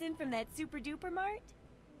and medicine from that Super Duper Mart?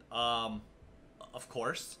 Of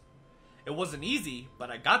course. It wasn't easy,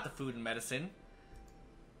 but I got the food and medicine.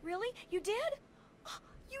 Really? You did?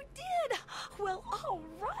 You did? Well, all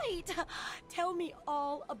right. Tell me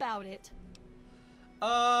all about it.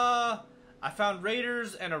 I found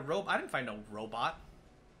raiders and a robot. I didn't find no robot.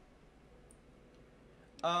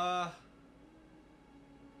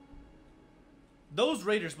 Those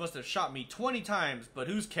raiders must have shot me 20 times, but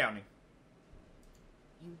who's counting?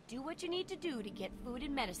 You do what you need to do to get food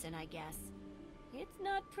and medicine, I guess. It's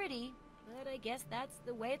not pretty, but I guess that's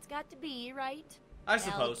the way it's got to be, right? I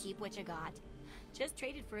suppose. Well, keep what you got. Just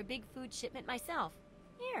traded for a big food shipment myself.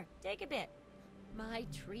 Here, take a bit. My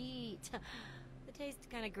treat. The taste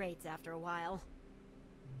kind of grates after a while.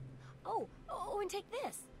 Oh, and take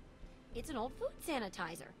this. It's an old food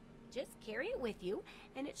sanitizer. Just carry it with you,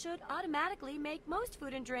 and it should automatically make most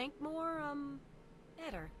food and drink more,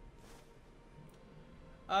 better.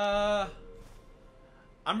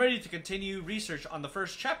 I'm ready to continue research on the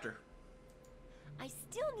first chapter. I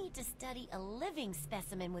still need to study a living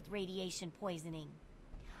specimen with radiation poisoning.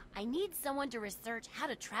 I need someone to research how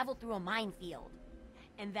to travel through a minefield.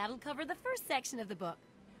 And that'll cover the first section of the book.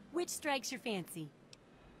 Which strikes your fancy?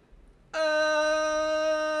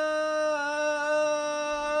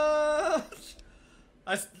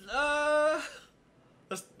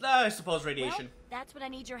 I suppose radiation. Well, that's what I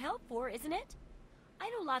need your help for, isn't it? I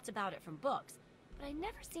know lots about it from books, but I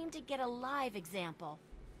never seem to get a live example.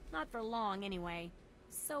 Not for long, anyway.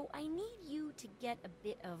 So I need you to get a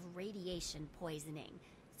bit of radiation poisoning,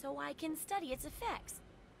 so I can study its effects.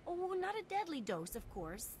 Oh, not a deadly dose, of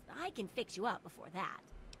course. I can fix you up before that.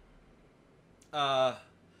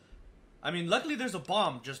 I mean, luckily there's a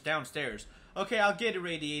bomb just downstairs. Okay, I'll get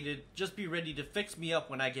irradiated. Just be ready to fix me up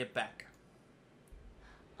when I get back.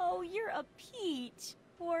 Oh, you're a peach.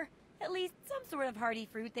 Or at least some sort of hardy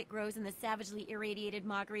fruit that grows in the savagely irradiated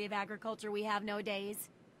mockery of agriculture we have nowadays.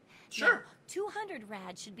 Sure. Now, 200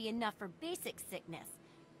 rads should be enough for basic sickness.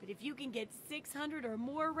 But if you can get 600 or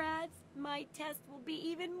more rads, my test will be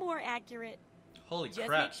even more accurate. Holy Just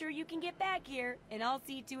crap. make sure you can get back here, and I'll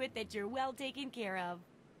see to it that you're well taken care of.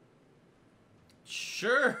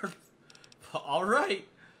 Sure. Alright.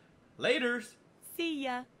 Laters. See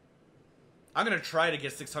ya. I'm gonna try to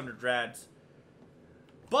get 600 rads.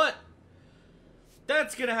 But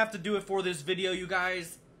that's gonna have to do it for this video, you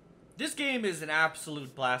guys. This game is an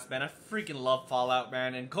absolute blast, man. I freaking love Fallout,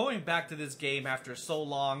 man. And going back to this game after so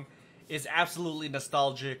long is absolutely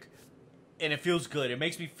nostalgic. And it feels good. It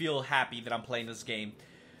makes me feel happy that I'm playing this game.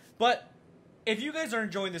 But if you guys are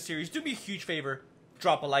enjoying this series, do me a huge favor.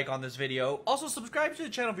 Drop a like on this video. Also, subscribe to the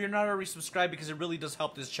channel if you're not already subscribed, because it really does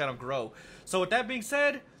help this channel grow. So with that being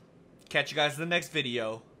said, catch you guys in the next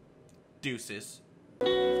video. Deuces.